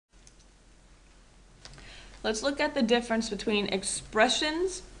Let's look at the difference between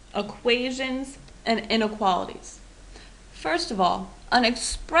expressions, equations, and inequalities. First of all, an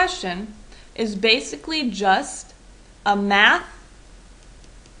expression is basically just a math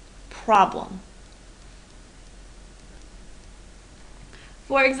problem.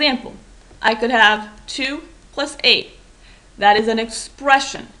 For example, I could have 2 plus 8. That is an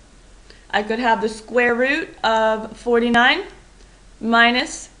expression. I could have the square root of 49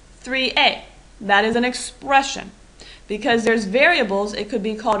 minus 3a. That is an expression. Because there's variables, it could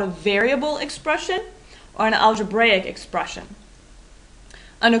be called a variable expression or an algebraic expression.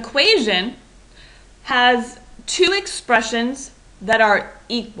 An equation has two expressions that are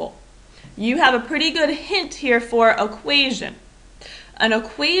equal. You have a pretty good hint here for equation. An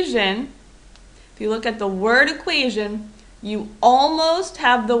equation, if you look at the word equation, you almost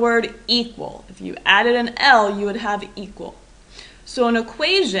have the word equal. If you added an L, you would have equal. So an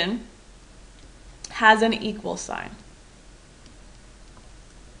equation has an equal sign.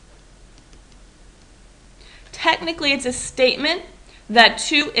 Technically, it's a statement that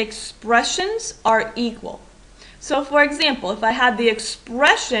two expressions are equal. So for example, if I had the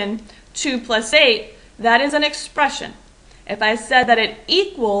expression 2 plus 8, that is an expression. If I said that it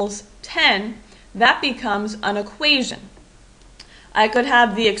equals 10, that becomes an equation. I could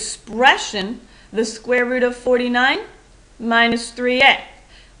have the expression, the square root of 49 minus 3a.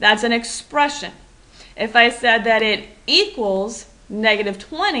 That's an expression. If I said that it equals negative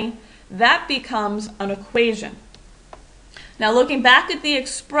 20, that becomes an equation. Now looking back at the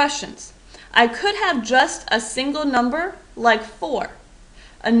expressions, I could have just a single number like 4.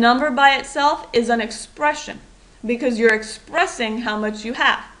 A number by itself is an expression because you're expressing how much you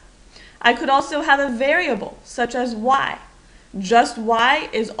have. I could also have a variable such as y. Just y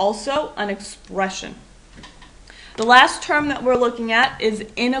is also an expression. The last term that we're looking at is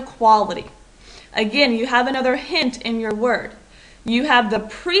inequality. Again, you have another hint in your word. You have the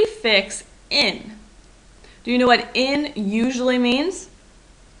prefix in. Do you know what in usually means?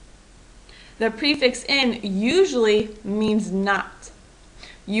 The prefix in usually means not.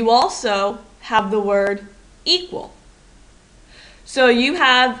 You also have the word equal. So you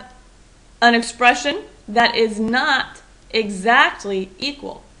have an expression that is not exactly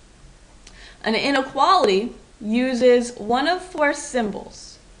equal. An inequality uses one of 4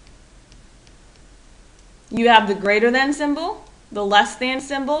 symbols. You have the greater than symbol, the less than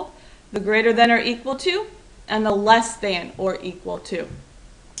symbol, the greater than or equal to, and the less than or equal to.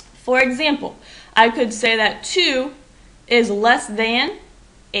 For example, I could say that 2 is less than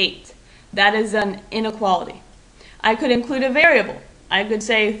 8. That is an inequality. I could include a variable. I could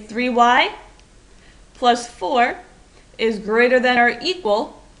say 3y plus 4 is greater than or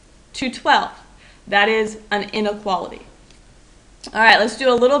equal to 12. That is an inequality. All right, let's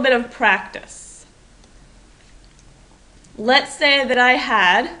do a little bit of practice. Let's say that I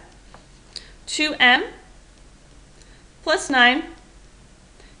had 2m plus 9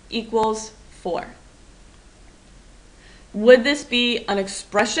 equals 4. Would this be an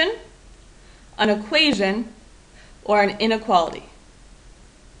expression, an equation, or an inequality?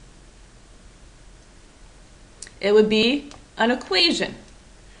 It would be an equation.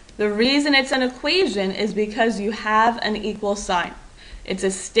 The reason it's an equation is because you have an equal sign. It's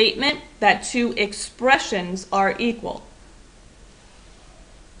a statement that two expressions are equal.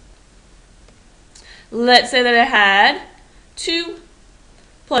 Let's say that I had 2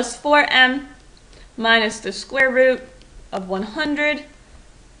 plus 4m minus the square root of 100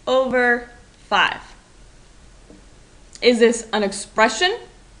 over 5. Is this an expression,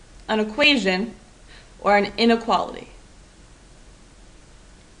 an equation, or an inequality?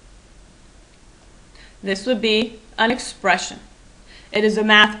 This would be an expression. It is a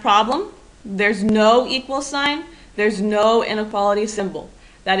math problem. There's no equal sign. There's no inequality symbol.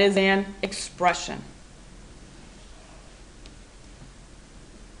 That is an expression.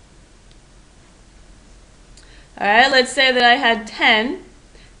 All right, let's say that I had 10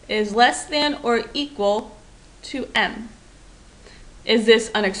 is less than or equal to m. Is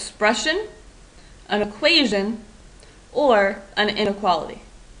this an expression, an equation, or an inequality?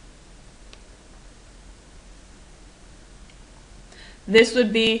 This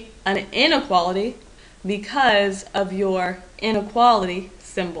would be an inequality because of your inequality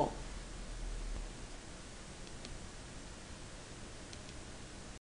symbol.